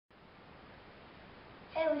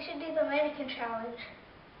Hey, we should do the mannequin challenge.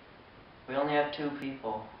 We only have 2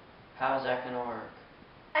 people. How's that gonna work?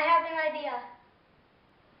 I have an idea.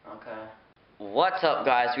 Okay. What's up,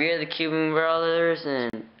 guys? We are the Cuban Brothers,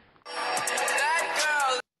 and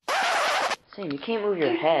Sam, you can't move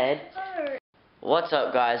your head. What's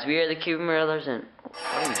up, guys? We are the Cuban Brothers, and what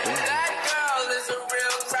are you doing?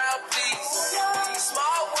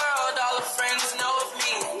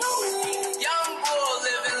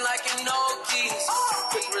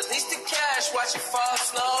 Watch it fall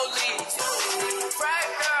slowly.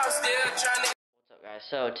 Right girl, still trying to. What's up, guys?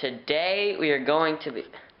 So today we are going to be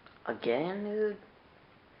again, dude.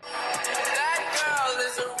 That girl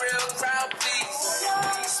is a real crowd, please.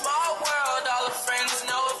 Small world, all her friends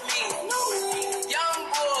know of me.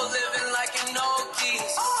 Young bull living like an old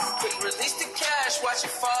geese. Release the cash, watch it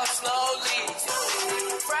fall slowly.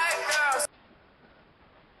 Right girl.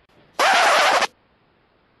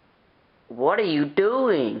 What are you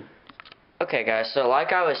doing? Okay, guys, so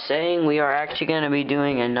like I was saying, we are actually going to be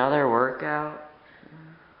doing another workout.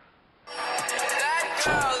 That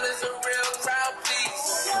girl is a real crowd,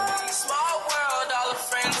 please. Small world, all her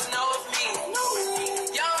friends know of me.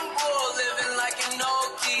 Young bull living like an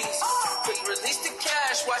old geese. Release the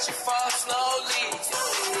cash, watch it fall slowly.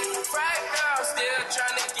 Right girl, still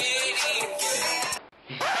trying to get in.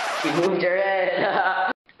 You moved your head.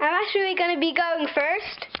 I'm actually going to be going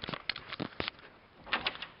first.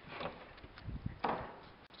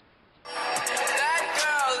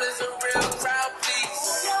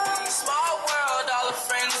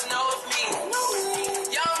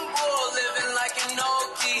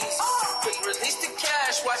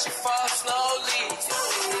 Watch it fall slowly.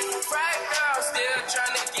 Right girl, still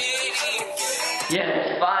trying to get in.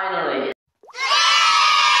 Yes, finally.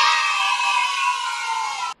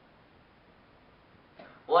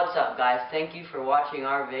 What's up, guys? Thank you for watching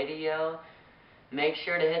our video. Make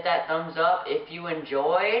sure to hit that thumbs up if you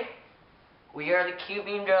enjoyed. We are the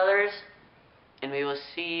Cuban Brothers, and we will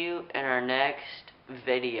see you in our next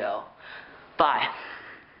video. Bye.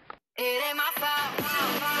 It ain't my fault.